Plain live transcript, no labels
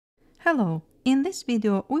Hello, in this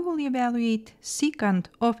video we will evaluate secant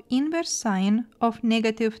of inverse sine of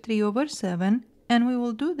negative 3 over 7, and we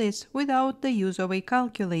will do this without the use of a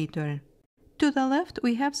calculator. To the left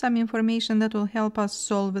we have some information that will help us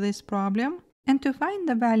solve this problem, and to find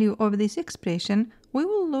the value of this expression we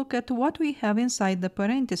will look at what we have inside the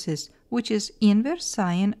parenthesis, which is inverse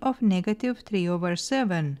sine of negative 3 over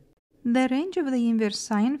 7. The range of the inverse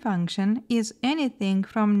sine function is anything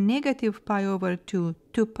from negative pi over 2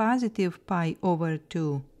 to positive pi over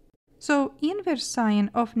 2. So inverse sine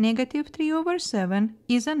of negative 3 over 7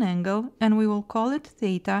 is an angle, and we will call it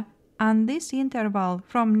theta, on this interval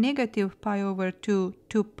from negative pi over 2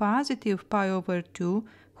 to positive pi over 2,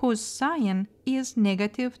 whose sine is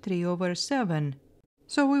negative 3 over 7.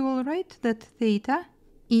 So we will write that theta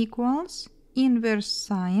equals inverse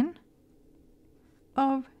sine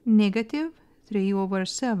of negative 3 over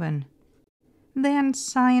 7. Then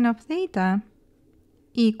sine of theta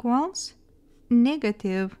equals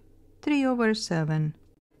negative 3 over 7.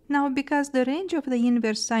 Now, because the range of the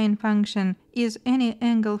inverse sine function is any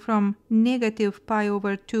angle from negative pi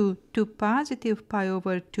over 2 to positive pi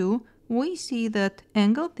over 2, we see that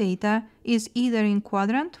angle theta is either in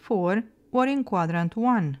quadrant 4 or in quadrant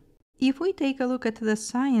 1. If we take a look at the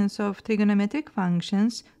signs of trigonometric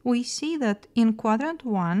functions, we see that in quadrant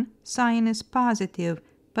 1, sine is positive,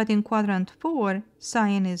 but in quadrant 4,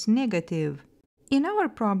 sine is negative. In our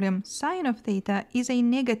problem, sine of theta is a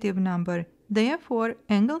negative number, therefore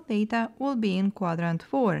angle theta will be in quadrant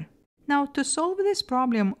 4. Now, to solve this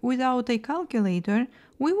problem without a calculator,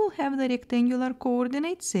 we will have the rectangular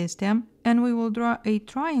coordinate system and we will draw a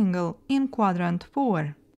triangle in quadrant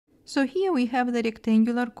 4. So here we have the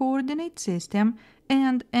rectangular coordinate system,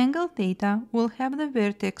 and angle theta will have the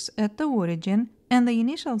vertex at the origin and the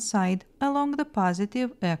initial side along the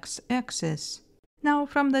positive x-axis. Now,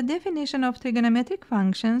 from the definition of trigonometric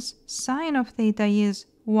functions, sine of theta is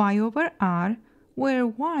y over r, where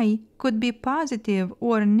y could be positive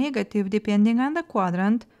or negative depending on the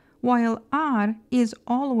quadrant, while r is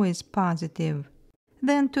always positive.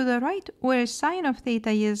 Then to the right, where sine of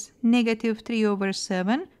theta is negative 3 over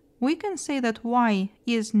 7, we can say that y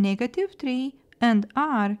is negative 3 and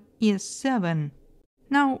r is 7.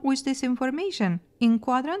 Now, with this information, in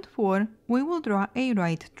quadrant 4, we will draw a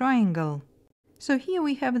right triangle. So here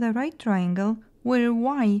we have the right triangle where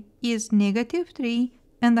y is negative 3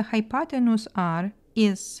 and the hypotenuse r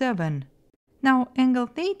is 7. Now, angle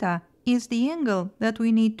theta is the angle that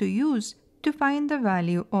we need to use to find the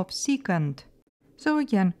value of secant. So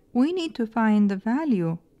again, we need to find the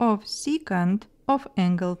value of secant of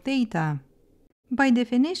angle theta. By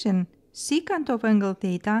definition, secant of angle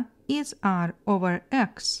theta is r over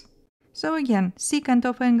x. So again, secant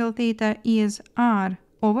of angle theta is r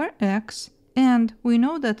over x, and we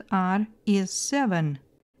know that r is 7.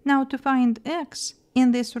 Now, to find x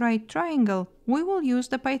in this right triangle, we will use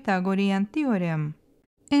the Pythagorean theorem.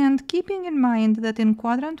 And keeping in mind that in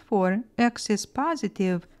quadrant 4 x is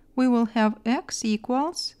positive, we will have x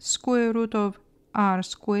equals square root of r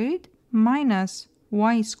squared minus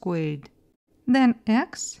y squared. Then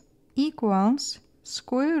x equals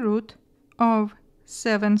square root of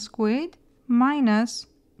 7 squared minus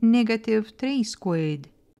negative 3 squared.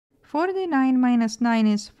 49 minus 9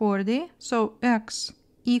 is 40, so x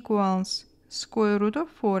equals square root of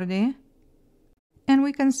 40. And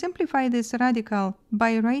we can simplify this radical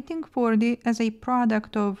by writing 40 as a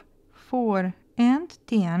product of 4 and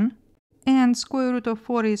 10. And square root of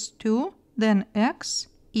 4 is 2, then x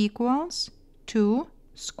equals 2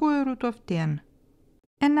 square root of 10.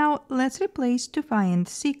 And now let's replace to find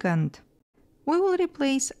secant. We will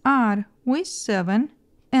replace r with 7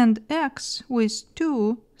 and x with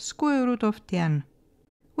 2 square root of 10.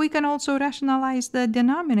 We can also rationalize the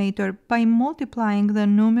denominator by multiplying the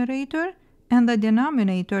numerator and the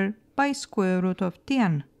denominator by square root of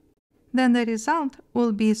 10. Then the result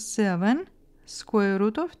will be 7 square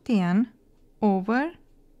root of 10 over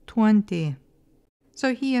 20.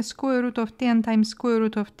 So here square root of 10 times square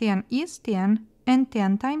root of 10 is 10, and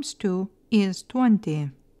 10 times 2 is 20.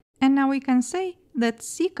 And now we can say that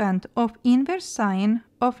secant of inverse sine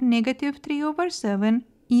of negative 3 over 7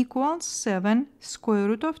 equals 7 square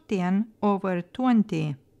root of 10 over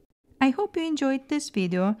 20. I hope you enjoyed this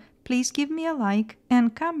video. Please give me a like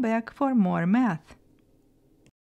and come back for more math.